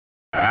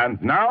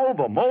And now,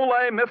 the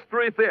Molle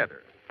Mystery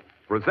Theater,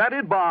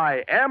 presented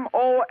by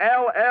Molle.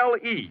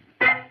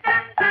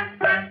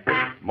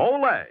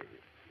 Molle,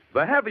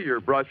 the heavier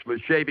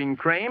brushless shaving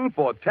cream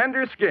for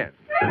tender skin.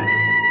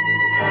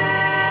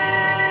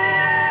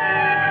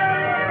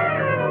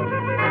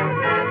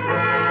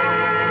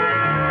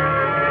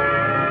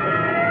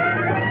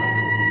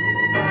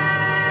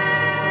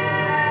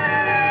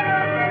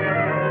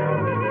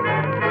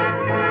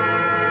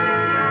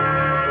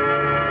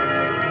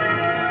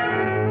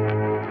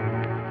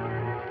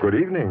 Good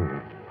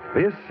evening.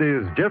 This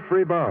is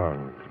Jeffrey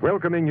Barnes,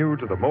 welcoming you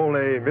to the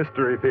Molle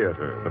Mystery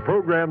Theater, the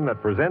program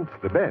that presents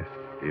the best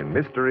in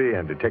mystery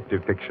and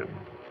detective fiction.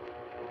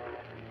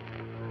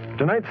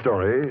 Tonight's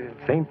story,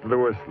 St.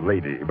 Louis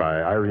Lady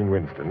by Irene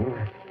Winston,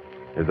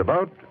 is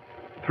about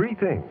three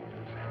things: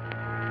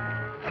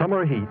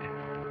 summer heat,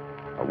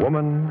 a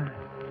woman,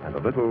 and a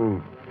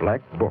little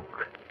black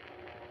book.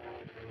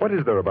 What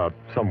is there about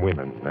some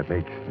women that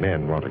makes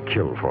men want to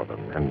kill for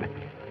them?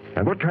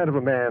 And what kind of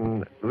a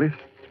man lists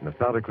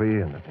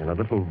methodically in a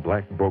little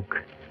black book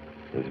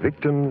his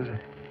victims,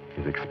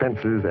 his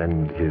expenses,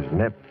 and his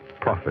net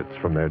profits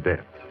from their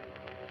deaths?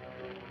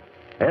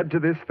 Add to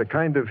this the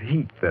kind of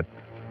heat that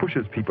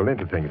pushes people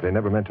into things they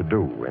never meant to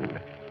do, and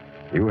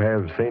you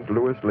have St.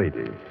 Louis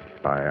Lady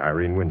by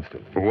Irene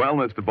Winston. Well,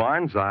 Mr.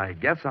 Barnes, I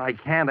guess I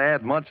can't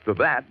add much to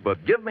that,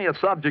 but give me a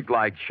subject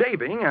like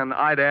shaving, and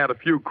I'd add a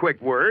few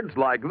quick words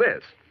like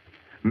this.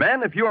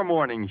 Men, if your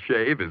morning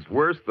shave is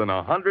worse than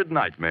 100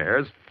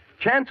 nightmares,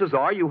 chances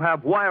are you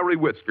have wiry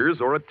whiskers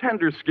or a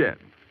tender skin.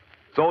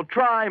 So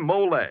try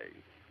Molle.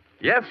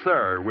 Yes,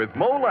 sir, with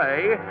Molle,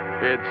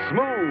 it's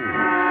smooth.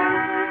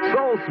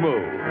 So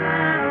smooth.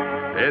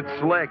 It's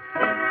slick.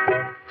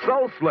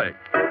 So slick.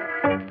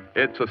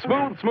 It's a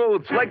smooth,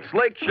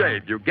 slick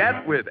shave you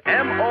get with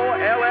Molle.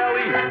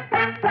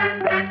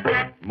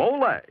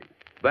 Molle,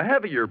 the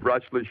heavier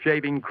brushless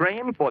shaving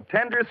cream for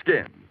tender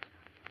skins.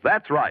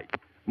 That's right.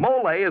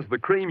 Molle is the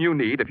cream you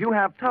need if you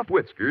have tough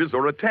whiskers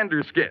or a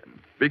tender skin.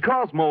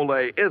 Because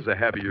Molle is a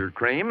heavier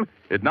cream,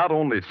 it not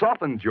only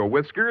softens your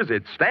whiskers,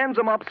 it stands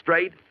them up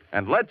straight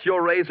and lets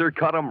your razor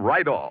cut them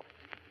right off.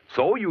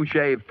 So you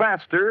shave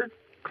faster,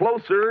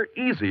 closer,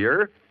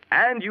 easier,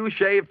 and you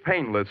shave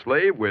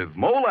painlessly with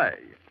Molle,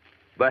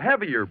 the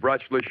heavier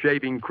brushless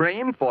shaving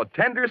cream for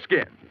tender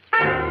skins.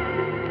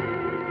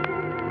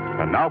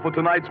 And now for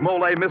tonight's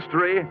Molle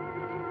mystery,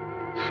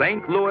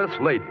 St. Louis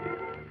Lady.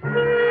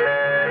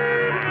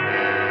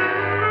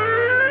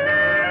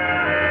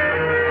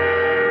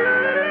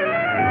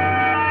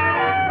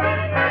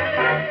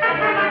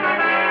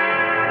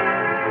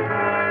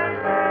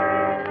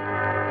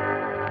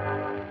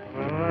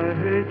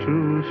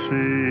 To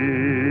see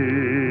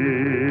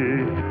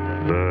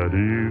that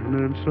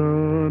evening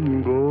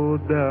sun go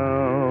down.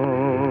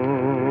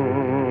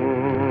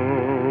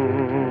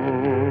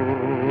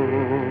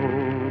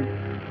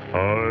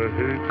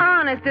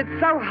 Honest, it's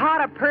so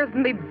hot a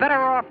person'd be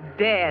better off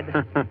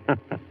dead.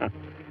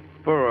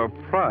 For a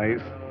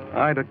price,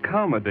 I'd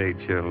accommodate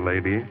you,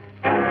 lady.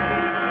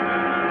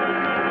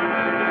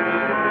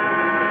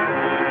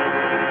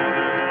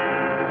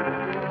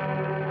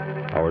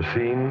 Our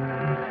scene,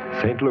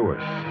 St.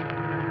 Louis.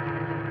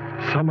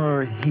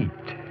 Summer heat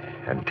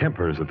and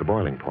tempers at the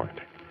boiling point.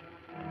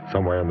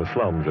 Somewhere in the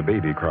slums, a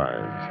baby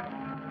cries.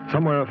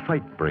 Somewhere a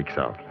fight breaks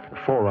out, a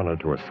forerunner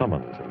to a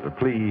summons, and the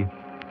plea,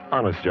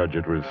 "Honest, Judge,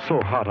 it was so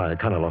hot I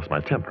kind of lost my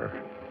temper."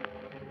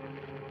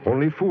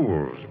 Only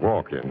fools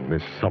walk in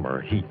this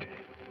summer heat.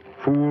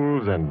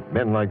 Fools and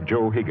men like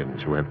Joe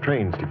Higgins who have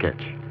trains to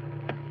catch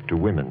to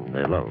women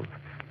they love.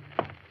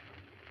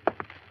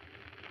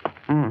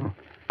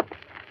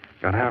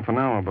 Got half an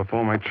hour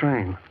before my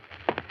train.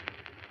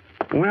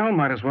 Well,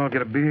 might as well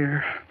get a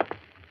beer.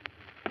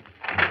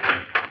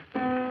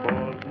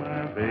 Was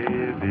my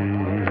baby,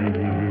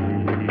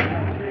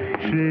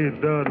 she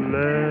done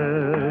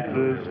left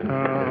this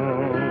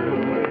town.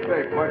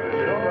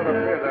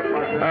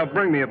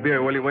 Bring me a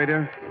beer, will you,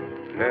 waiter?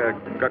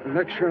 Got an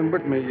extra one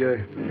with me.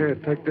 Here,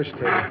 take this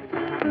table.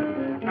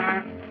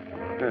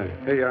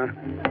 Here you are.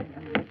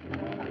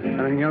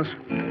 Anything else?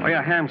 Oh,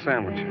 yeah, ham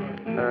sandwich.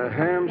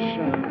 Ham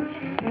sandwich.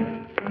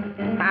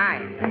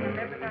 Hi.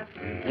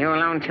 You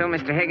alone too,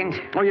 Mr. Higgins?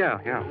 Oh, yeah.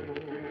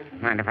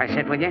 Mind if I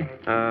sit with you?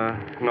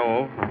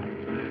 No.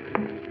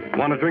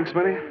 Want a drink,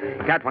 Smitty?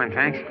 Got one,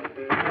 thanks.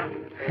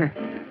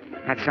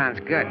 That sounds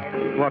good.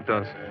 What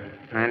does?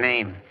 My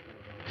name,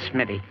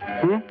 Smitty.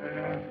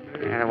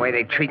 The way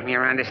they treat me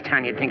around this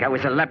town, you'd think I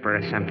was a leper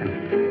or something.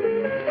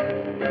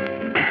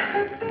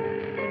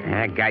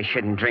 That guy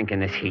shouldn't drink in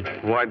this heat.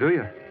 Why do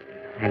you?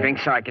 I drink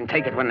so I can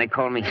take it when they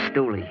call me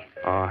Stoolie.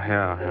 Oh,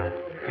 yeah.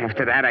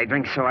 After that, I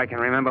drink so I can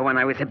remember when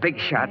I was a big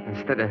shot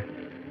instead of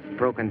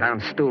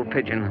broken-down stool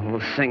pigeon who'll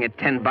sing at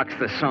 $10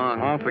 the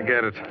song. Oh,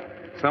 forget it.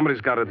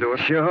 Somebody's got to do it.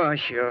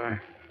 Sure.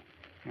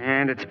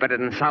 And it's better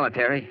than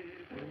solitary,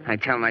 I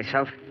tell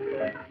myself.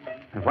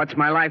 But what's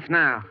my life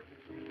now?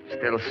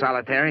 Still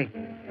solitary,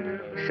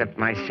 except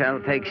my cell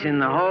takes in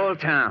the whole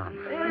town.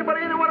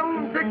 Anybody in the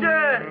one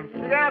picture?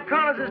 The guy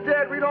Collins is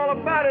dead. Read all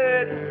about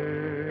it.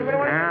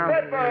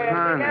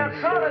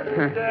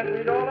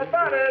 corners.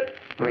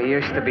 We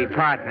used to be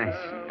partners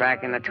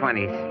back in the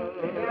 20s.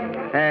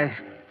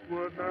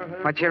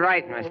 What you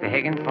writing, Mr.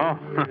 Higgins? Oh,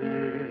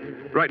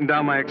 writing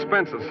down my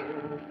expenses.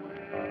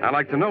 I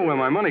like to know where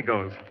my money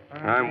goes.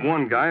 I'm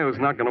one guy who's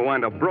not going to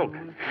wind up broke.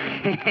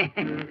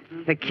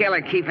 The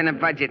killer keeping a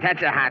budget.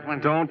 That's a hot one.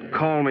 Don't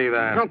call me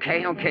that.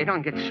 Okay,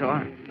 don't get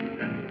sore.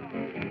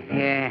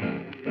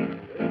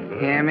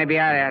 Yeah, maybe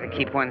I ought to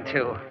keep one,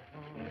 too.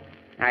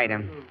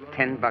 Item,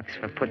 $10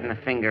 for putting a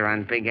finger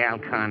on Big Al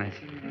Connors.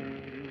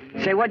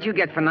 Say, what'd you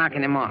get for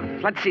knocking him off?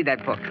 Let's see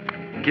that book.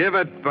 Give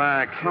it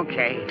back.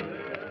 Okay.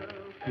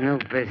 New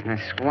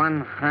business,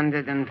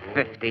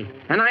 150.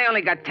 And I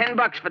only got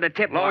 $10 for the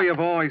tip. Lower your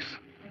voice.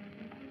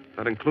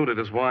 That included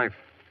his wife.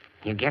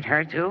 You get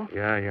her, too?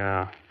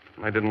 Yeah.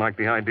 I didn't like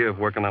the idea of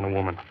working on a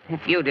woman.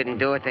 If you didn't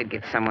do it, they'd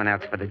get someone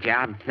else for the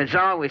job. There's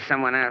always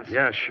someone else.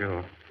 Yeah,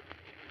 sure.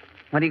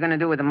 What are you going to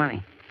do with the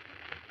money?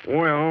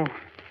 Well,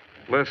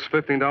 less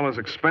 $15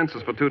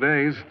 expenses for 2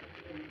 days.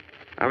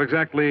 I've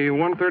exactly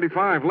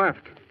 $135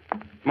 left.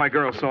 My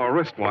girl saw a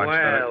wristwatch.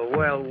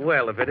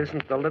 Well, if it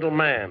isn't the little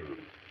man.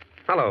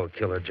 Hello,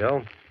 Killer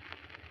Joe.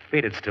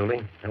 Beat it,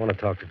 Stooley. I want to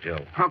talk to Joe.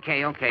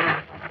 Okay.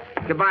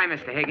 Goodbye,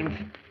 Mr. Higgins.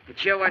 It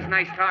sure was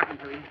nice talking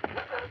to you.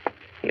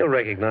 You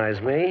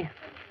recognize me,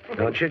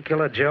 don't you,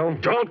 Killer Joe?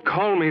 Don't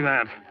call me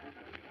that.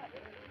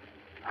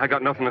 I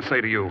got nothing to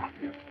say to you.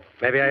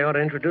 Maybe I ought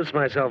to introduce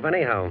myself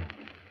anyhow,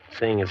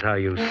 seeing as how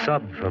you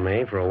subbed for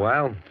me for a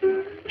while.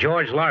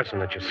 George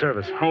Larson at your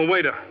service. Oh,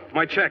 waiter,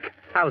 my check.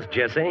 How's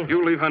Jessie?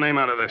 You leave her name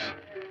out of this.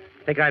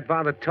 Think I'd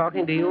bother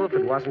talking to you if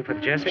it wasn't for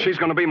Jessie? She's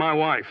going to be my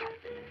wife.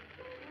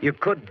 You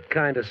could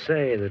kind of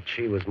say that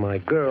she was my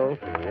girl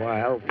for a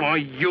while. Why,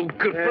 you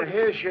could...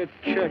 Here's your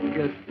check,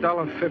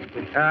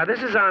 $1.50.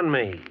 This is on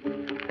me.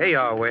 Here you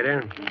are,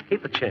 waiter.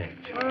 Keep the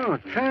change. Oh,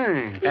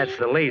 thanks. That's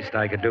the least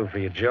I could do for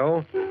you,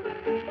 Joe.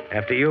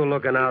 After you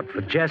looking out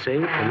for Jessie,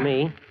 for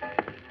me.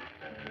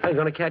 Are you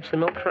going to catch the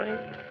milk train?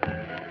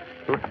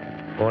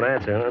 Won't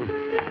answer, huh?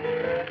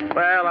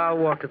 Well, I'll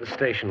walk to the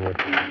station with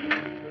you.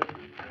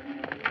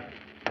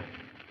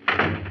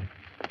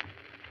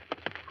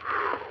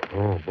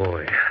 Oh,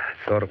 boy.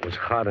 I thought it was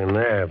hot in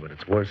there, but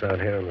it's worse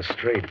out here on the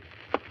street.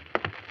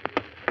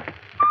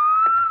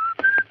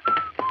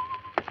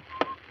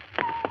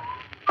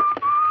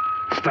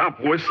 Stop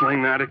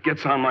whistling that. It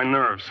gets on my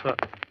nerves.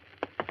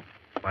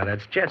 Why,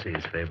 that's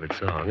Jessie's favorite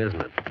song,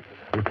 isn't it?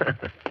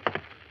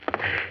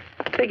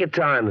 Take your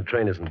time. The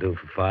train isn't due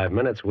for 5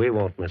 minutes. We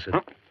won't miss it.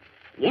 Huh?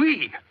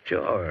 We?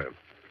 Sure.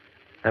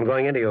 I'm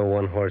going into your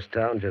one-horse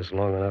town just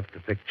long enough to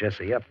pick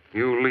Jessie up.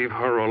 You leave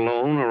her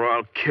alone or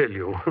I'll kill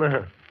you.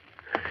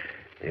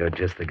 You're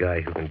just the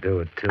guy who can do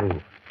it, too,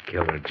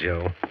 Killer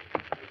Joe.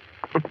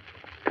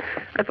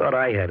 I thought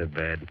I had it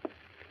bad.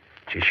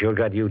 She sure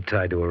got you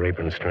tied to her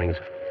apron strings.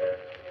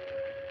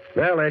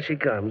 Well, there she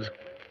comes.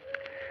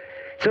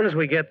 As soon as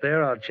we get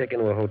there, I'll check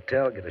into a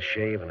hotel, get a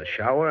shave and a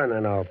shower, and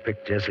then I'll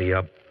pick Jessie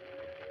up.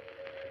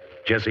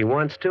 Jessie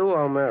wants to,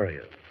 I'll marry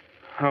her.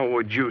 How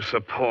would you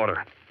support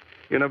her?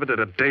 You never did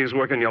a day's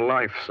work in your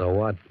life. So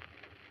what?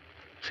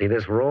 See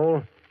this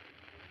roll?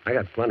 I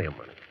got plenty of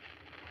money.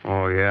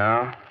 Oh,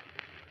 yeah?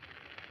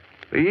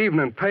 The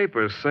evening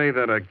papers say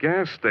that a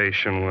gas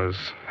station was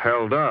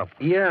held up.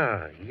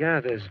 Yeah,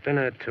 there's been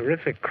a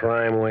terrific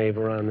crime wave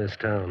around this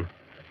town.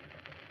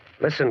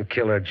 Listen,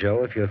 Killer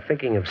Joe, if you're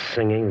thinking of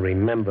singing,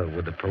 remember,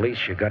 with the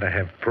police, you gotta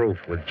have proof.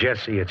 With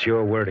Jessie, it's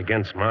your word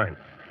against mine.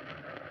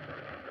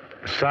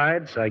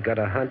 Besides, I got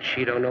a hunch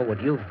she don't know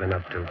what you've been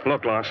up to.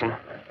 Look, Larson,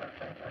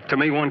 to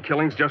me, one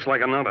killing's just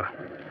like another.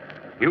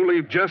 You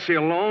leave Jessie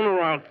alone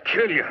or I'll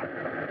kill you.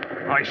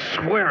 I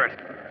swear it.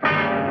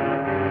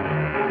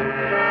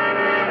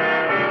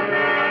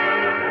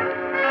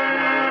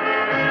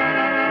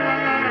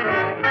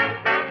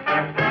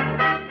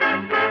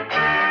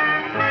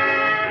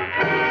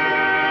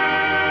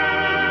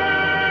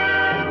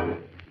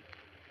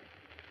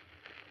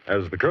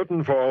 As the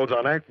curtain falls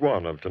on Act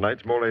One of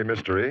tonight's Molle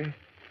mystery,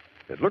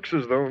 it looks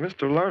as though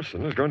Mr.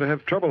 Larson is going to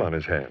have trouble on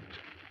his hands.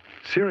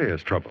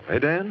 Serious trouble, eh,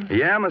 Dan?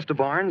 Yeah, Mr.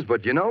 Barnes,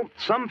 but you know,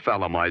 some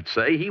fella might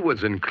say he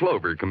was in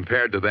clover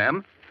compared to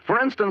them. For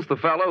instance, the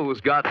fellow who's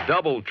got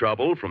double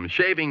trouble from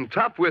shaving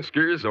tough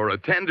whiskers or a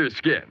tender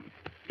skin.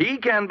 He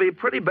can be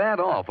pretty bad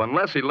off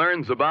unless he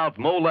learns about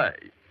Molle,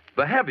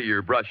 the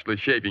heavier brushless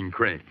shaving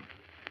cream.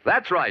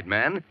 That's right,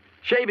 man.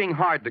 Shaving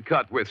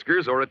hard-to-cut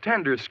whiskers or a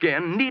tender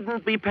skin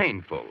needn't be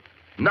painful.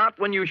 Not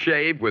when you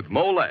shave with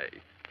Molle.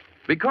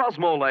 Because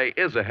Molle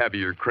is a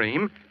heavier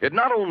cream, it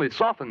not only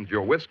softens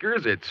your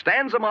whiskers, it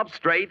stands them up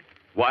straight,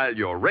 while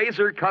your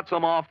razor cuts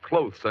them off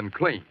close and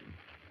clean.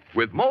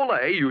 With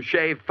Molle, you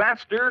shave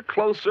faster,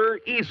 closer,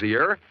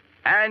 easier,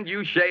 and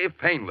you shave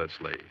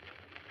painlessly.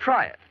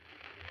 Try it.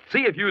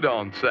 See if you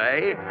don't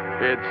say,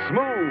 it's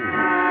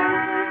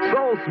smooth,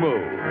 so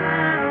smooth.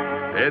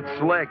 It's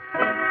slick,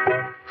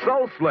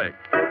 so slick.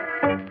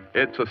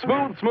 It's a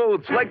smooth,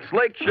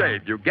 slick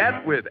shave you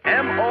get with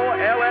Molle.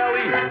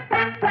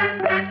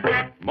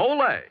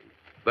 Molle,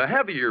 the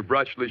heavier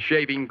brushless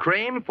shaving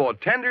cream for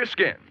tender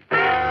skin.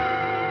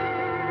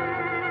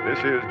 This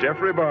is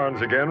Jeffrey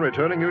Barnes again,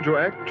 returning you to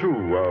Act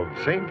Two of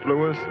St.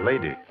 Louis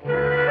Lady.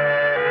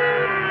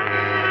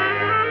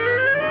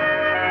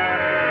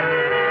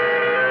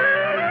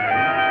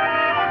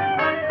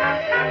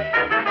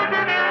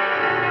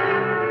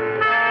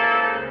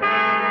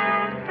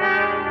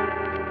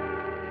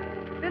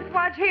 This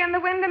watch here in the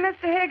window,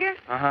 Mr. Higgins?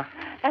 Uh-huh.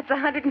 That's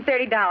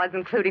 $130,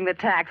 including the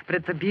tax, but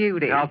it's a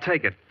beauty. I'll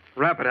take it.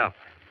 Wrap it up.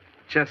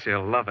 Jessie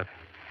will love it.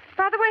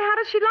 By the way, how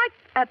does she like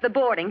at the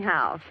boarding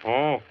house?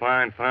 Oh,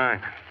 fine,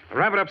 fine.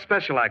 Wrap it up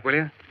special like, will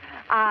you?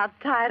 I'll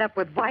tie it up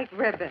with white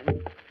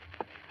ribbon.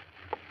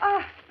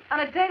 Oh, on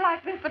a day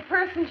like this, the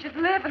person should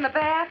live in the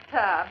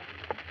bathtub.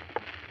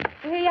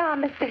 Here you are,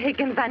 Mr.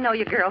 Higgins. I know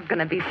your girl's going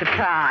to be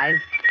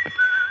surprised.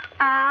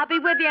 I'll be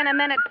with you in a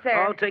minute,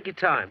 sir. Oh, take your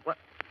time.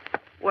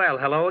 Well,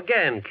 hello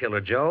again,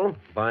 Killer Joe.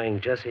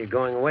 Buying Jessie a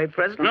going-away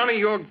present? None of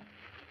your...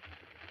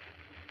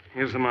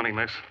 Here's the money,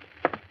 miss.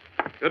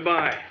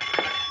 Goodbye.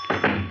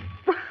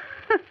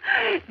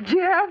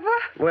 Jeff?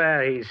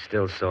 Well, he's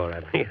still sore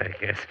at me, I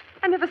guess.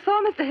 I never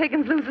saw Mr.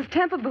 Higgins lose his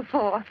temper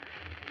before.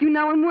 You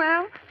know him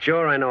well?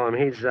 Sure, I know him.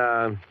 He's,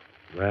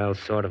 well,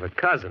 sort of a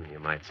cousin, you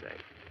might say.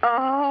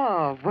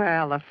 Oh,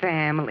 well, a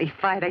family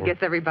fight. I guess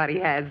everybody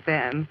has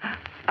them.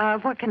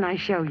 What can I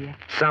show you?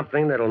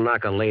 Something that'll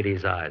knock a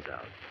lady's eyes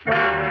out.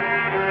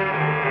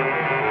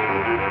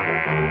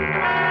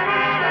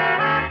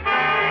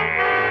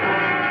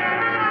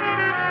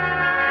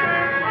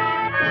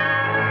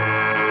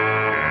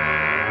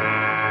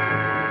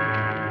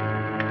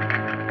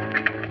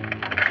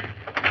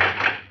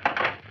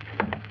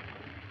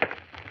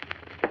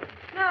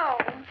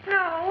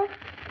 No.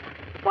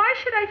 Why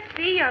should I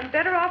see you? I'm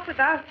better off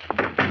without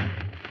you.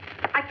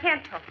 I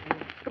can't talk to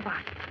you.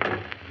 Goodbye.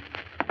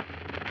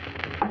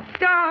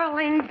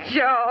 Darling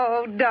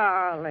Joe,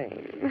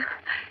 darling.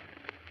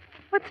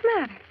 What's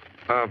the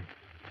matter?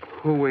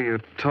 Who were you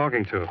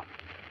talking to?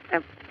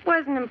 It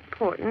wasn't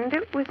important.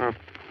 It was... Oh,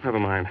 never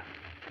mind.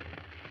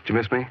 Did you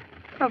miss me?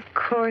 Of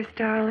course,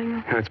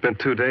 darling. It's been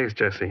 2 days,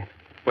 Jessie.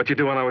 What'd you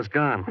do while I was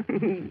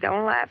gone?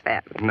 Don't laugh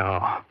at me.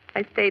 No.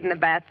 I stayed in the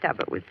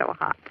bathtub. It was so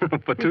hot.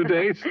 For 2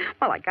 days?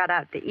 Well, I got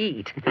out to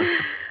eat.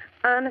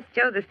 Honest,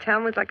 Joe, this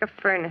town was like a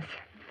furnace.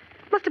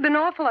 Must have been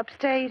awful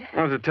upstate.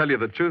 Well, to tell you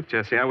the truth,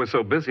 Jessie, I was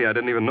so busy I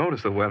didn't even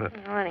notice the weather.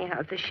 Well,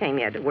 anyhow, it's a shame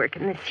you had to work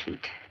in this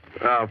heat.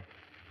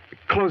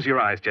 Close your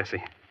eyes,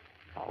 Jessie.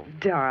 Oh,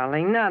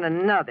 darling, not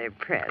another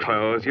present.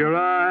 Close your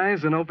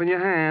eyes and open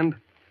your hand.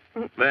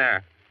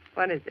 There.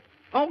 What is it?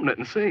 Open it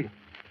and see.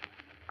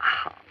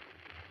 Oh,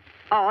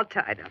 all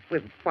tied up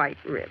with white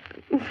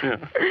ribbons.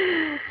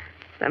 Yeah.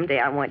 Someday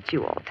I want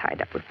you all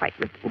tied up with white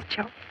ribbons,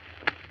 Joe.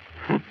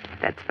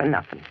 That's for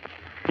nothing.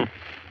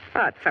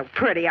 Oh, it's so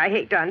pretty. I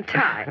hate to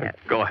untie it.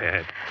 Go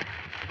ahead.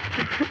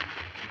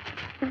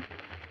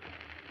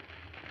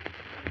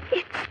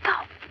 It's the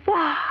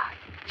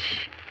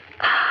watch.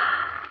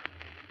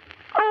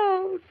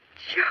 Oh,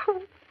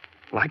 Joe.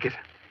 Like it?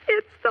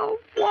 It's the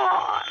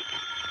watch.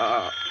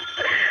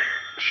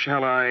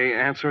 Shall I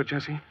answer it,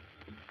 Jessie?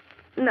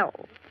 No.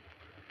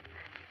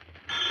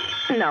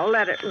 No,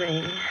 let it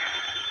ring.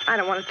 I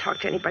don't want to talk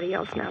to anybody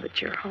else now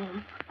that you're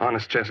home.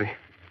 Honest, Jessie.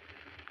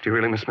 Do you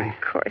really miss me?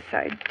 Of course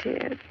I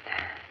did.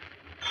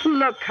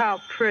 Look how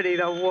pretty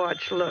the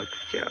watch looks,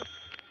 Joe.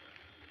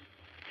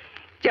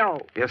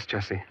 Joe, Yes,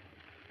 Jessie.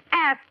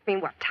 ask me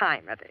what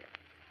time it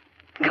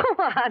is.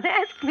 Go on,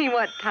 ask me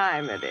what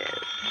time it is.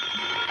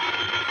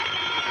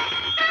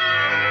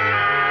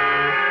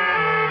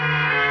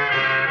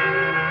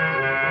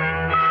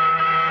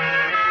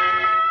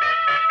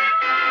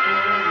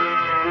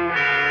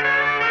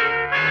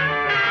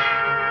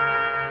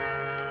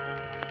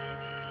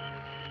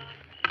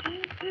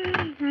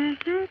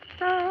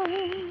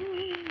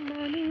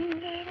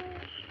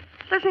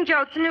 Listen,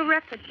 Joe, it's a new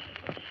record.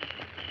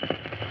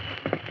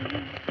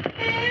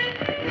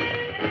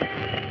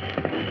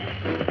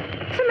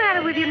 What's the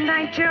matter with you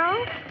tonight,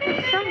 Joe?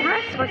 You're so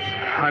restless.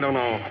 I don't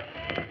know.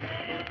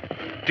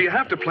 Do you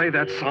have to play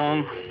that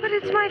song? But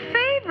it's my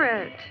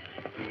favorite.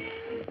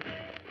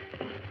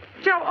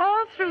 Joe,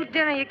 all through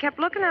dinner, you kept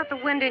looking out the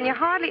window and you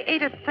hardly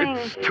ate a thing.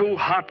 It's too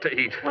hot to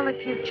eat. Well,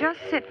 if you just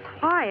sit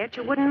quiet,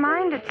 you wouldn't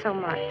mind it so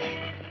much.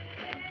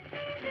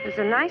 There's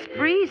a nice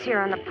breeze here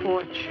on the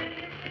porch.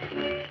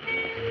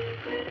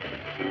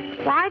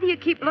 Why do you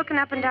keep looking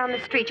up and down the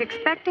street? You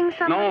expecting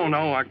something?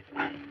 No.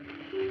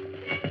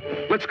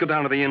 Let's go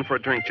down to the inn for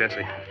a drink,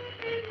 Jessie.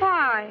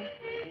 Why?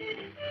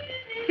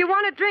 If you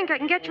want a drink, I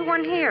can get you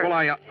one here.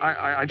 Well,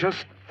 I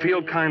just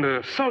feel kind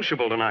of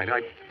sociable tonight.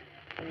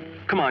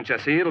 Come on,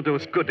 Jessie. It'll do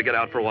us good to get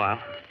out for a while.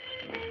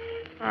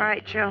 All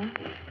right, Joe.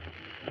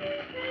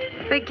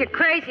 Think you're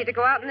crazy to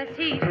go out in this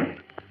heat.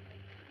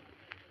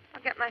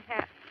 I'll get my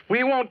hat.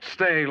 We won't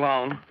stay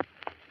long.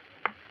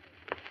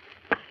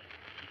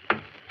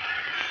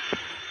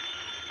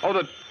 Oh,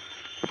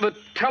 the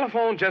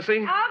telephone,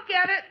 Jessie. I'll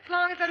get it as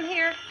long as I'm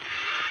here.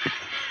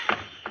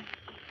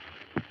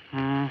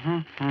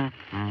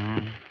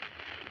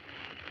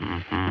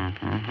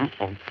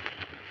 Oh.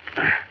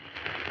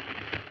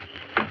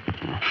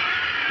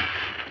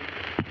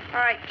 All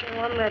right, Joe,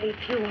 I'm ready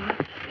if you are.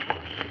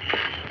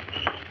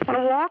 Want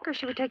to walk, or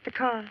should we take the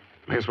car?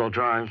 May as well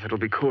drive. It'll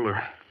be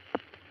cooler.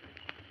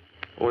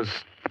 Was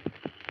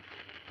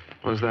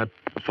that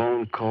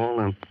phone call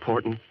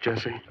important,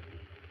 Jesse?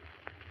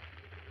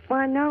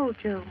 Why, no,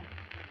 Joe.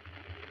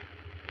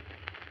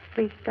 At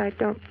least I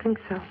don't think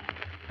so.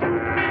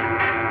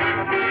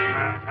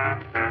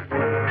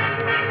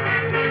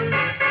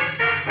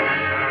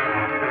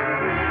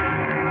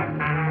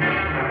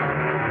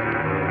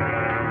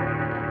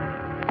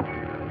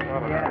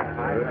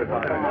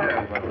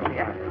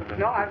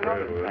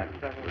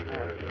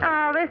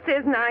 Oh, this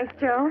is nice,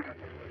 Joe.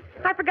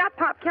 I forgot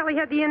Pop Kelly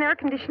had the in-air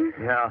condition.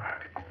 Yeah.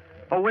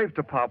 Oh, wave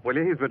to Pop, will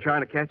you? He's been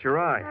trying to catch your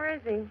eye. Where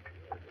is he?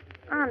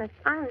 Honest,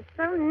 I'm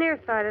so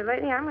nearsighted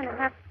lately, I'm going to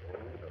have to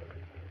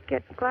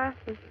get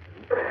glasses.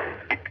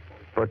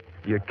 But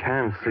you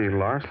can see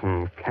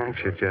Larson, can't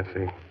you,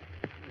 Jesse?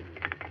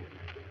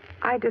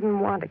 I didn't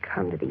want to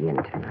come to the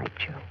inn tonight,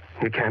 Joe.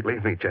 You can't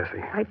leave me,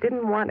 Jesse. I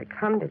didn't want to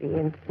come to the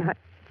inn tonight.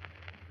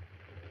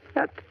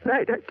 Not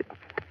tonight, I didn't.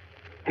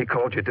 He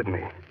called you, didn't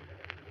he?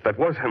 That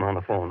was him on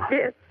the phone.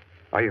 Yes,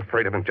 Are you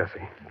afraid of him,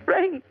 Jesse?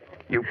 afraid.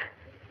 You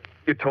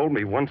told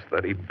me once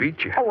that he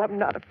beat you. Oh, I'm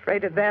not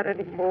afraid of that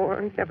anymore.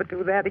 I'd never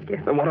do that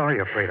again. Then what are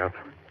you afraid of?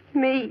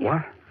 Me.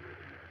 What?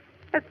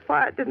 That's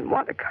why I didn't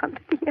want to come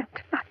to the inn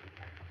tonight.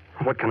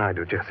 What can I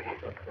do, Jesse?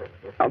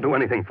 I'll do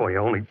anything for you,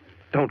 only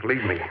don't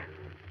leave me.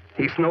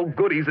 He's no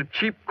good. He's a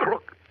cheap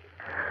crook.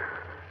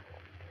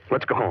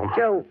 Let's go home.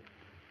 Joe,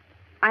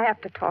 I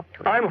have to talk to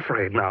him. I'm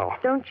afraid now.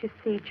 Don't you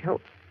see, Joe?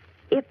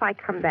 If I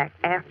come back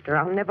after,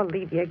 I'll never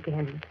leave you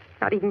again.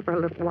 Not even for a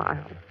little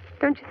while.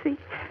 Don't you see?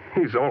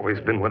 He's always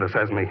been with us,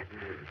 hasn't he?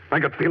 I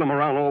could feel him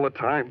around all the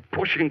time,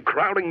 pushing,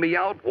 crowding me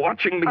out,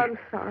 watching me. I'm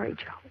sorry,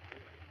 Joe.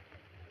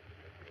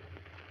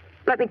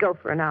 Let me go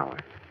for an hour.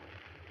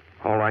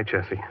 All right,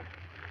 Jesse.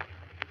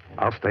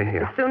 I'll stay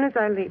here. As soon as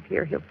I leave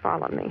here, he'll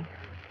follow me.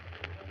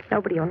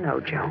 Nobody will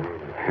know, Joe.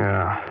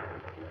 Yeah.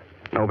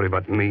 Nobody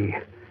but me.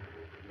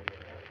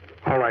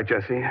 All right,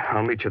 Jesse.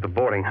 I'll meet you at the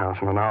boarding house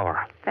in an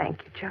hour.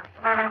 Thank you,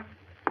 Joe.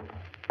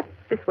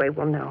 This way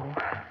we'll know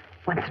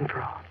once and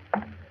for all.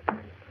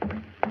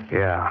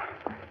 Yeah.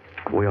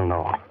 We'll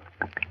know.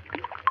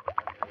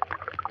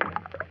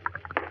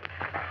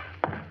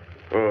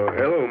 Oh,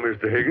 hello,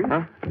 Mr. Higgins.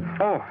 Huh?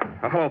 Oh,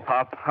 hello,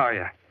 Pop. How are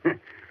you?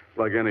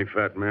 Like any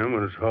fat man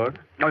when it's hot.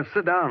 Oh,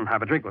 sit down and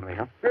have a drink with me,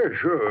 huh? Yeah,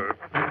 sure.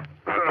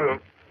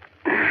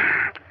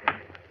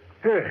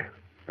 Hey,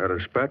 had a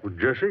spat with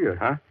Jessie?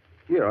 Huh?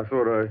 Yeah, I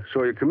thought I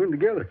saw you come in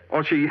together.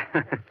 Oh, she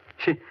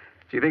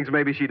thinks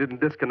maybe she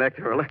didn't disconnect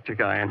her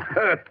electric iron.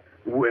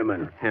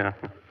 Women. Yeah.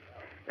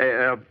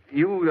 Hey,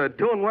 you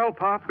doing well,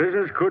 Pop?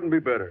 Business couldn't be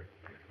better.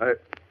 I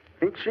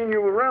ain't seen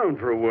you around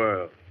for a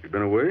while. You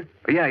been away?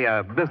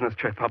 Yeah, business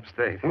trip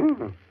upstate.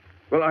 Oh.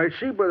 Well, I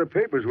see by the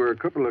papers where a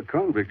couple of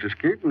convicts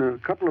escaped and a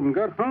couple of them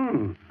got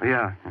hung.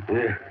 Yeah.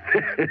 Yeah.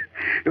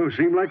 It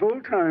seemed like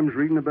old times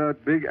reading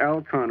about Big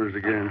Al Connors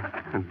again.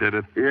 Did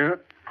it? Yeah.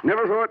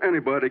 Never thought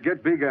anybody'd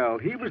get Big Al.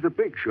 He was the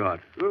big shot.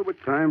 Oh, but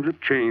times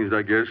have changed,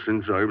 I guess,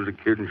 since I was a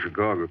kid in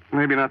Chicago.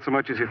 Maybe not so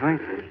much as you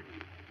think.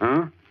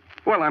 Huh?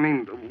 Well, I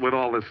mean, with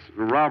all this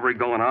robbery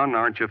going on,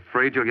 aren't you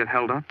afraid you'll get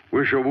held up?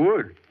 Wish I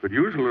would. Could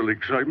use a little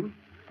excitement.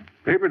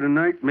 Paper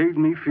tonight made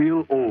me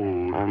feel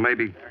old. Or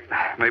maybe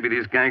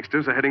these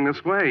gangsters are heading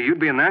this way. You'd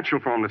be a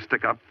natural for them to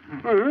stick up.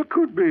 It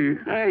could be.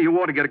 Hey, you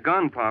ought to get a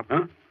gun, Pop.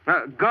 Huh?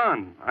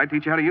 Gun. I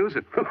teach you how to use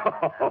it.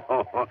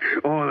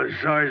 Oh, the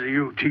size of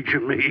you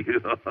teaching me.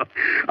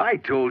 I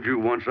told you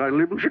once I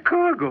lived in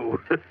Chicago.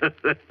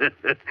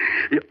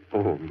 Yeah.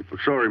 Oh,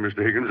 sorry,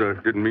 Mr. Higgins. I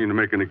didn't mean to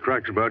make any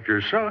cracks about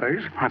your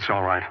size. That's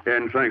all right.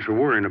 And thanks for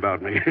worrying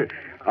about me.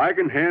 I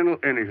can handle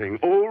anything,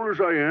 old as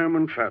I am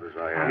and fat as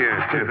I am.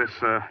 Here,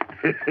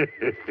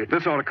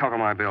 this ought to cover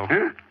my bill.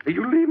 Huh? Are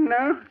you leaving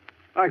now?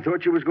 I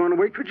thought you was going to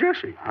wait for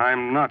Jessie.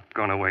 I'm not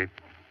going to wait.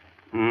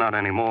 Not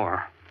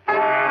anymore.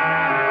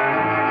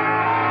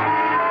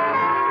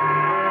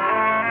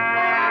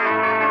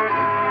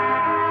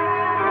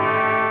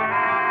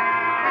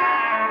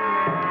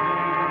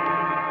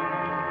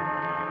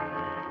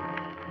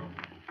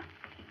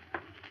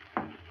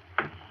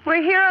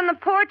 We're here on the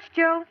porch,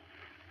 Joe.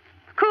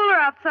 It's cooler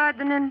outside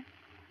than in.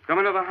 Come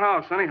into the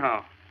house,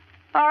 anyhow.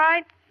 All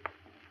right?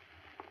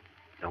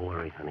 Don't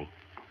worry, honey.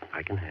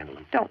 I can handle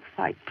him. Don't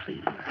fight,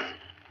 please.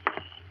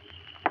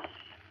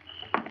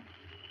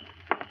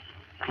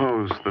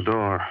 Close the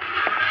door.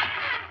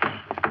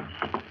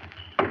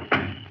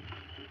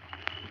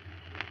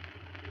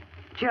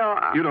 Joe,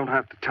 You don't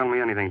have to tell me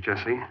anything,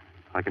 Jesse.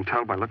 I can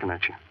tell by looking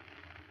at you.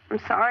 I'm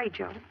sorry,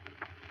 Joe.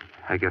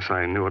 I guess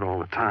I knew it all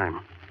the time.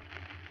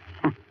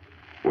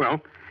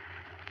 Well,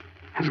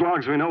 as long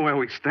as we know where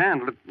we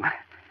stand,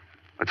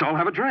 let's all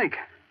have a drink.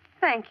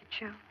 Thank you,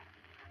 Joe.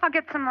 I'll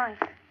get some ice.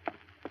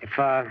 If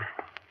I'd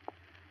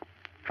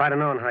have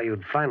known how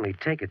you'd finally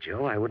take it,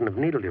 Joe, I wouldn't have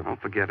needled you.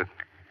 Don't forget it.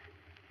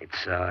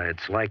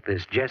 It's like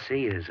this.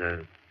 Jessie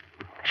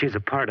she's a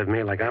part of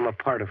me like I'm a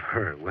part of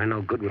her. We're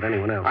no good with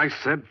anyone else. I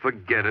said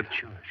forget it.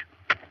 Sure.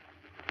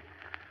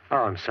 Oh,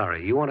 I'm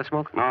sorry. You want to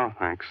smoke? No,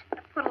 thanks.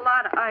 Put a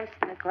lot of ice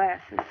in the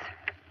glasses.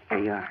 Here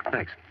you are.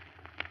 Thanks.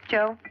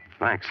 Joe?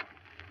 Thanks.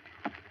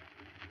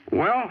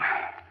 Well,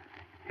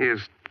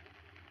 here's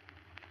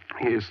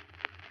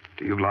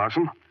to you,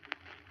 Larson.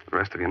 The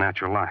rest of your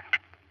natural life.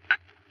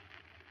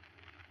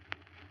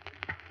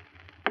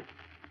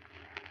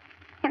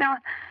 You know,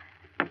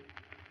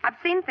 I've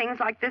seen things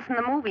like this in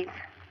the movies.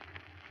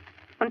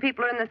 When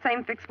people are in the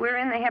same fix we're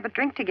in, they have a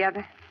drink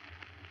together.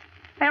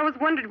 I always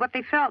wondered what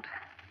they felt.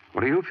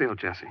 What do you feel,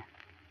 Jessie?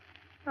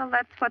 Well,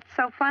 that's what's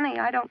so funny.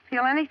 I don't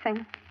feel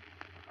anything.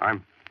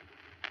 I'm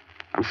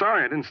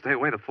sorry I didn't stay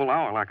away the full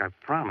hour like I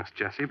promised,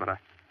 Jessie, but I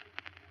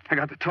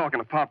got to talking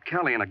to Pop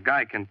Kelly, and a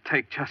guy can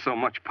take just so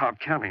much Pop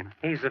Kelly.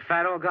 He's the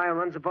fat old guy who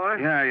runs the bar?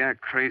 Yeah,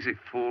 crazy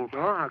fool.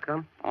 Oh, how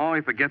come? Oh,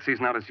 he forgets he's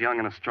not as young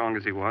and as strong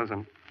as he was,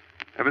 and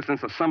ever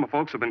since the summer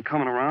folks have been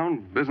coming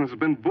around, business has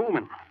been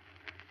booming.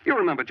 You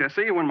remember,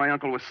 Jessie, when my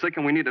uncle was sick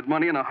and we needed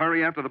money in a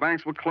hurry after the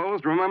banks were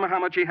closed? Remember how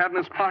much he had in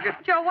his pocket?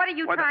 Joe, what are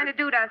you trying to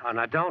do to us? Oh,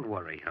 now, don't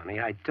worry, honey.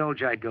 I told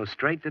you I'd go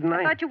straight, didn't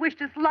I? I thought you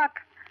wished us luck.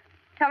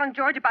 Telling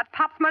George about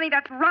Pop's money,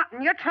 that's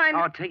rotten. You're trying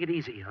to... Oh, take it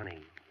easy, honey.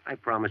 I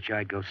promised you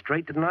I'd go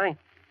straight, didn't I?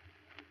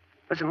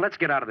 Listen, let's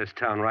get out of this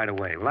town right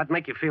away. Will that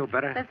make you feel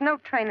better? There's no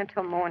train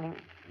until morning.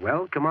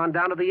 Well, come on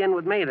down to the inn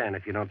with me, then,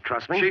 if you don't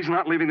trust me. She's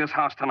not leaving this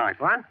house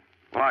tonight. What?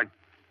 Well,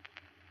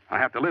 I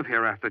have to live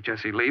here after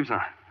Jessie leaves.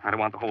 I don't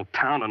want the whole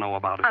town to know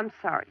about it. I'm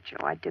sorry, Joe.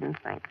 I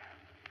didn't think.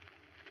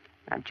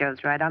 Now,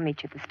 Joe's right. I'll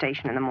meet you at the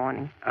station in the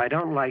morning. I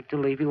don't like to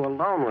leave you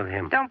alone with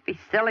him. Don't be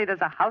silly.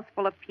 There's a house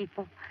full of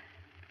people.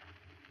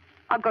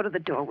 I'll go to the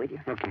door with you.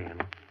 Okay,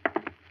 honey.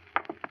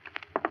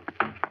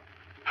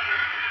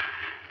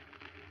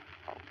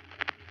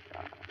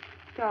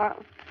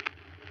 Darling.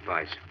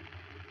 Vice.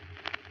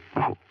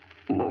 Oh,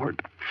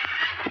 Lord.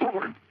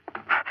 Lord.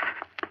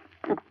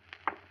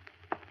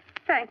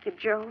 Thank you,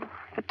 Joe,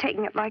 for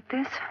taking it like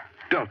this.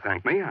 Don't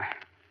thank me.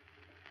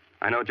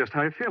 I know just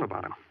how you feel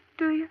about him.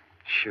 Do you?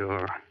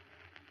 Sure.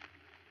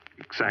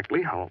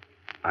 Exactly how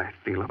I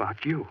feel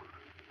about you.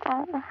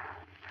 Oh.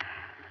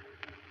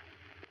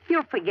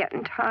 You'll forget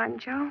in time,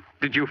 Joe.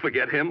 Did you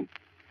forget him?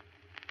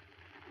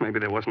 Maybe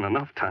there wasn't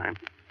enough time.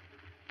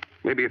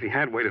 Maybe if he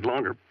had waited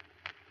longer.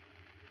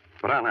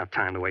 But I'll have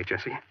time to wait,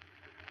 Jessie.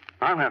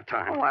 I'll have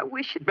time. Oh, I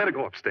wish it... Better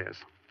go upstairs.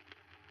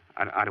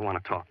 I don't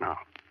want to talk now.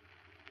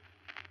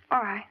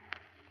 All right.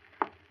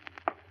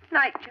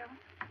 Night, Joe.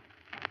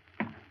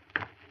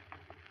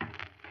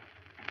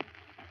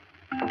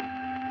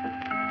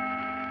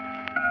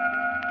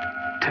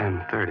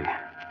 $10:30.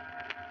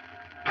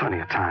 Plenty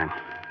of time.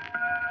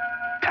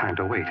 Time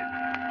to wait.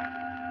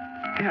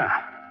 Yeah.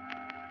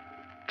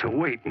 To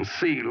wait and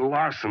see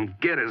Larson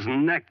get his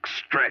neck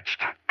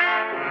stretched.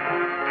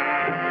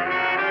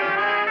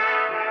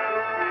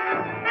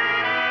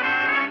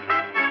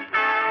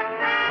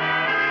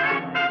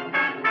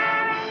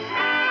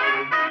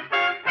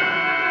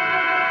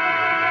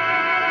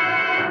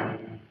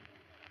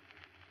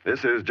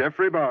 This is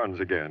Jeffrey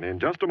Barnes again. In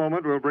just a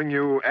moment, we'll bring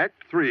you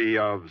Act 3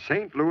 of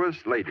St. Louis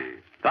Lady.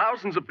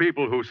 Thousands of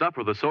people who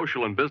suffer the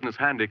social and business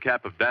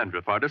handicap of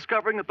dandruff are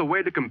discovering that the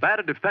way to combat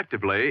it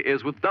effectively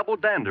is with double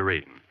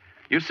danderine.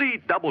 You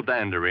see, double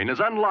danderine is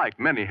unlike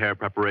many hair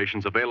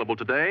preparations available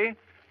today,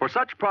 for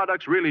such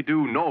products really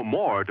do no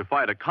more to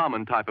fight a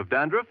common type of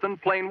dandruff than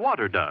plain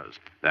water does.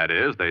 That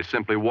is, they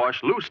simply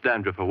wash loose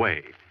dandruff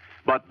away.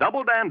 But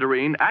double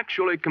danderine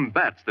actually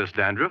combats this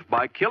dandruff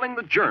by killing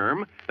the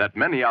germ that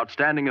many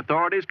outstanding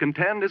authorities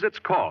contend is its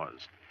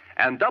cause.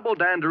 And double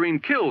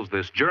danderine kills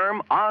this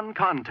germ on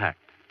contact.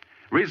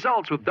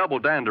 Results with double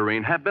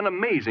danderine have been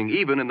amazing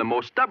even in the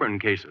most stubborn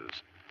cases.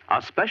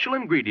 A special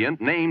ingredient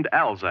named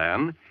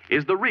Alzan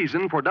is the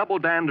reason for double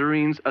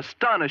danderine's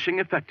astonishing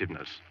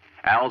effectiveness.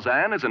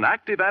 Alzan is an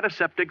active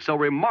antiseptic so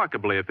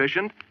remarkably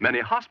efficient, many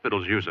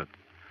hospitals use it.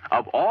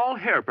 Of all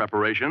hair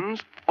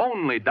preparations,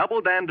 only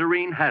double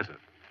danderine has it.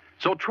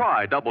 So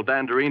try double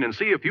danderine and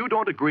see if you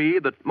don't agree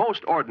that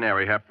most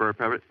ordinary hair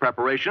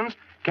preparations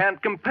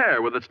can't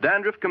compare with its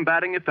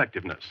dandruff-combating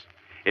effectiveness.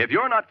 If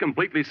you're not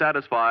completely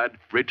satisfied,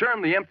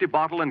 return the empty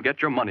bottle and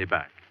get your money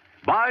back.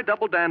 Buy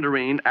double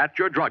danderine at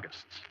your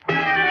druggist's.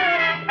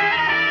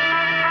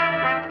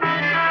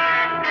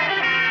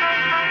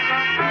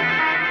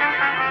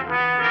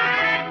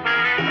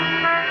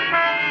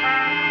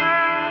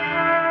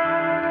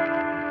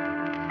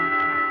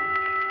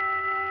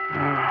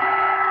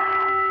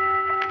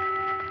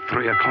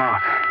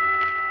 $3:00.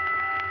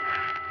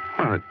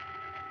 Well,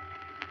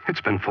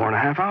 it's been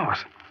 4.5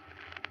 hours.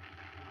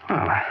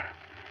 Well,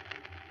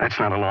 that's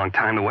not a long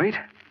time to wait.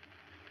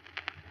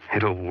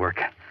 It'll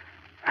work.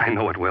 I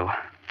know it will.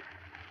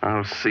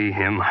 I'll see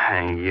him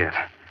hang yet.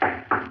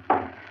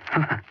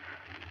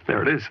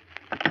 There it is.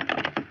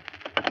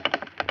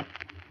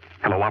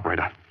 Hello,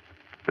 operator.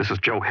 This is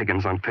Joe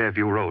Higgins on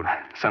Fairview Road.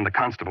 Send the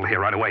constable here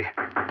right away.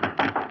 Joe,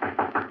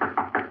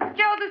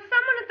 there's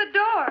someone at the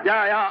door.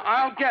 Yeah,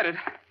 I'll get it.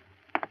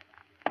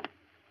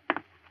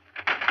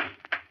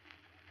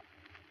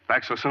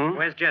 Back so soon?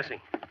 Where's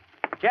Jesse?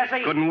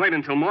 Jesse! Couldn't wait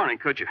until morning,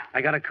 could you?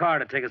 I got a car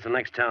to take us to the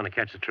next town to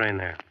catch the train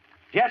there.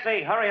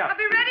 Jesse, hurry up. I'll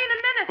be ready in a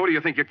minute. Who do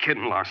you think you're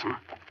kidding, Larson?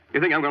 You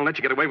think I'm going to let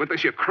you get away with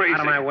this? You're crazy. Out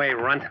of my way,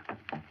 runt.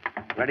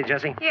 Ready,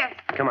 Jesse? Yes.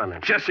 Come on,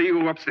 then. Jesse,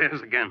 you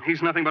upstairs again.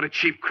 He's nothing but a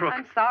cheap crook.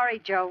 I'm sorry,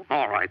 Joe.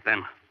 All right,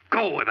 then.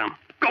 Go with him.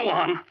 Go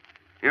on.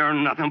 You're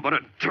nothing but a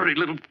dirty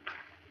little...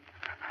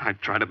 I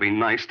try to be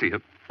nice to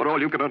you, but all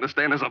you can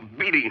understand is a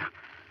beating.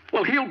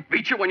 Well, he'll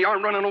beat you when you're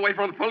running away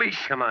from the police.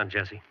 Come on,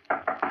 Jesse.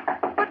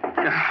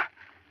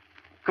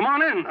 Come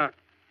on in.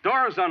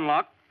 Door's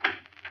unlocked.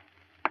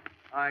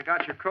 I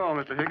got your call,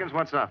 Mr. Higgins.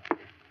 What's up?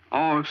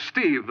 Oh,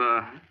 Steve,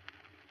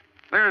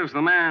 there's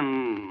the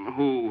man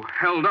who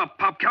held up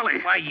Pop Kelly.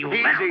 Why, you...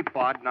 Easy,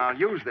 Bud. Now,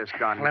 use this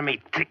gun. Let me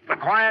take the...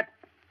 Quiet.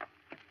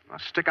 Now,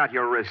 stick out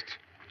your wrists.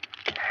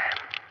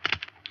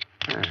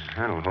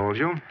 That'll hold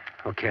you.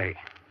 Okay.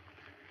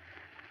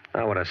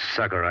 Oh, what a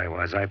sucker I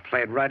was. I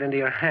played right into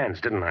your hands,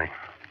 didn't I?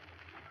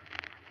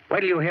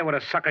 Wait till you hear what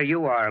a sucker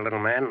you are, little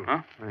man.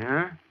 Huh?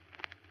 Yeah?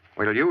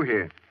 Wait till you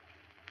hear.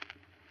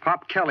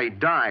 Pop Kelly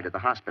died at the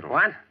hospital.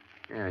 What?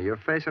 Yeah, you're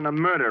facing a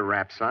murder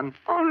rap, son.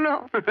 Oh,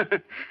 no.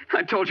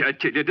 I told you I'd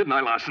kill you, didn't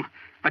I, Larson?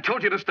 I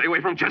told you to stay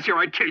away from Jesse or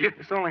I'd kill you.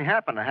 This only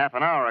happened a half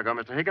an hour ago,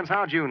 Mr. Higgins.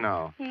 How'd you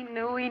know? He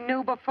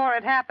knew before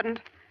it happened.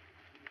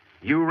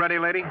 You ready,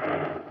 lady?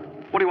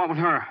 What do you want with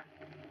her?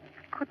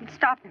 Couldn't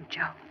stop him,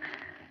 Joe.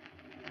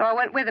 So I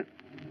went with him.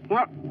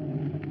 What?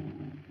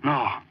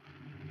 No.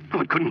 No,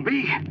 it couldn't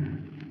be.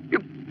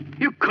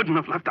 You couldn't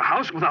have left the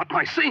house without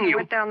my seeing He you.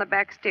 went down the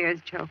back stairs,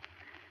 Joe.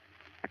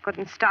 I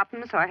couldn't stop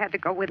him, so I had to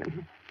go with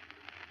him.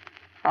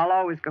 I'll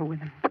always go with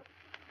him.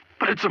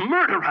 But it's a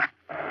murder rap.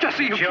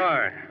 Jesse, you...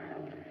 Sure.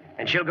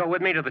 And she'll go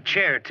with me to the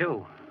chair,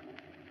 too.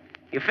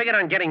 You figured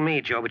on getting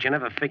me, Joe, but you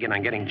never figured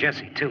on getting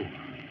Jesse, too.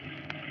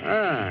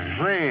 Ah,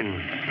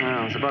 rain.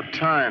 Well, it's about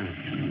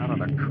time. Now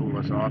to cool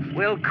us off.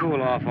 We'll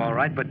cool off, all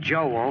right, but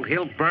Joe won't.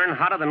 He'll burn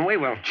hotter than we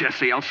will.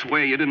 Jesse, I'll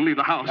swear you didn't leave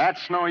the house.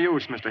 That's no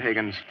use, Mr.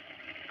 Higgins.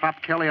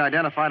 Pop Kelly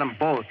identified them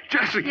both.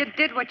 Jesse! You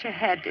did what you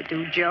had to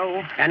do,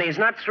 Joe. And he's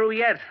not through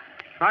yet.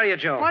 Are you,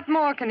 Joe? What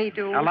more can he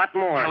do? A lot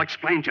more. I'll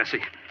explain,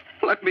 Jesse.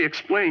 Let me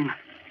explain.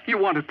 You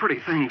wanted pretty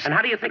things. And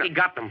how do you think he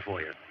got them for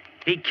you?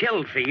 He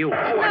killed for you.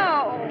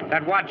 No.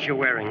 That watch you're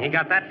wearing, he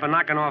got that for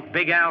knocking off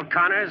Big Al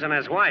Connors and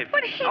his wife.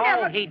 But he Oh,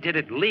 never... he did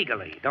it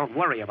legally. Don't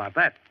worry about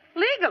that.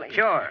 Legally?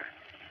 Sure.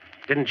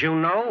 Didn't you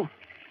know?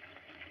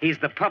 He's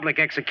the public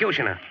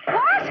executioner.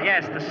 What?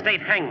 Yes, the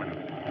state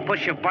hangman.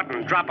 Push a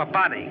button, drop a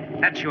body.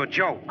 That's your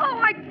Joe. Oh,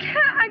 I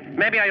can't.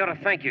 Maybe I ought to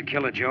thank you,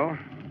 Killer Joe.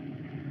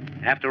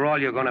 After all,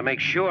 you're going to make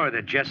sure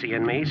that Jesse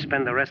and me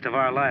spend the rest of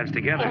our lives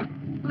together.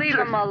 Leave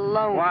him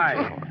alone. Why?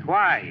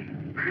 Why?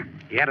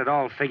 He had it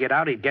all figured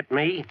out he'd get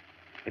me.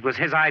 It was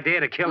his idea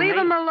to kill me. Leave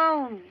him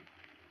alone.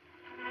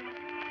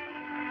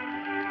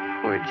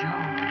 Poor Joe.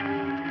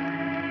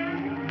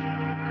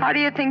 How do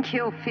you think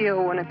he'll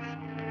feel when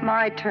it's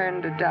my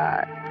turn to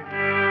die?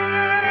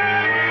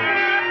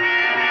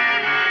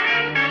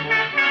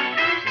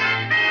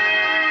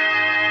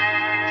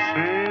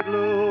 St.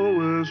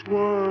 Louis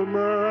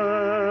woman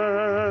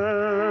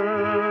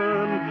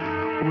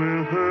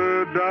with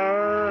her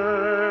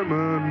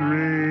diamond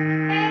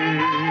ring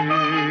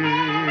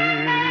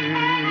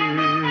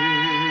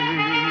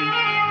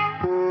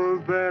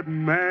pulls that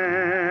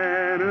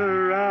man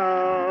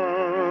around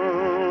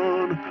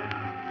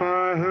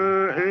by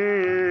her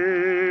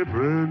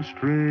apron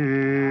string.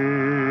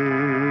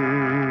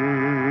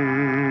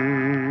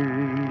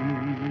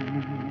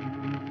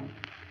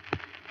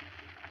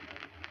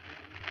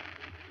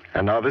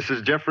 And now this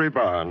is Jeffrey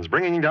Barnes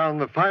bringing down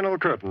the final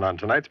curtain on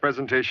tonight's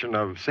presentation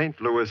of St.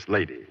 Louis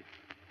Lady.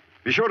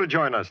 Be sure to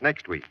join us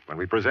next week when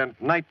we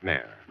present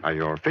Nightmare by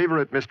your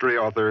favorite mystery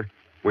author,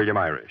 William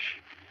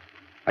Irish.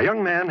 A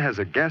young man has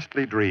a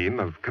ghastly dream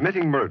of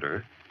committing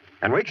murder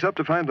and wakes up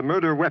to find the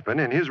murder weapon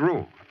in his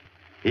room.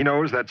 He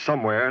knows that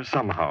somewhere,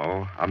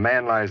 somehow, a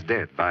man lies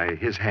dead by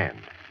his hand.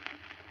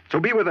 So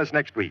be with us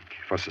next week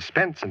for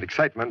suspense and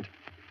excitement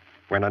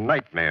when a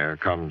nightmare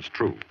comes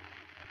true.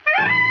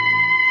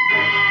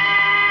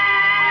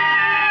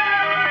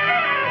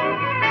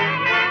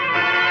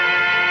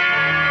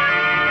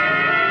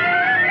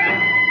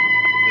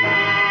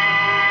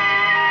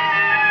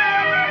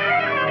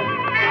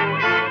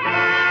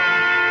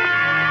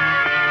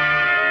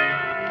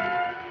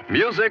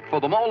 Music for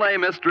the Molle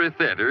Mystery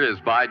Theater is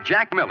by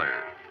Jack Miller.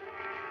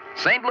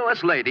 St.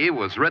 Louis Lady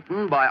was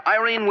written by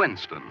Irene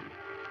Winston.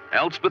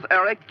 Elspeth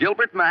Eric,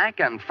 Gilbert Mack,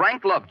 and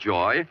Frank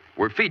Lovejoy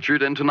were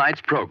featured in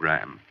tonight's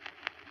program.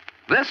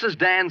 This is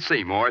Dan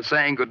Seymour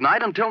saying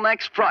goodnight until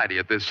next Friday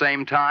at this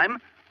same time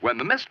when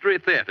the Mystery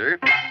Theater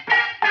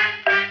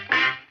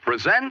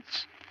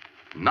presents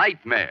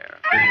Nightmare.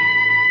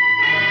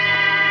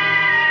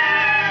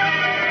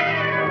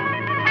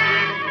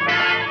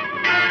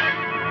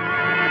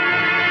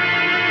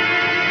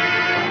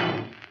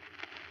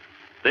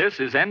 This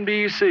is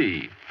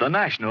NBC, the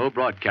national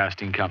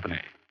broadcasting company.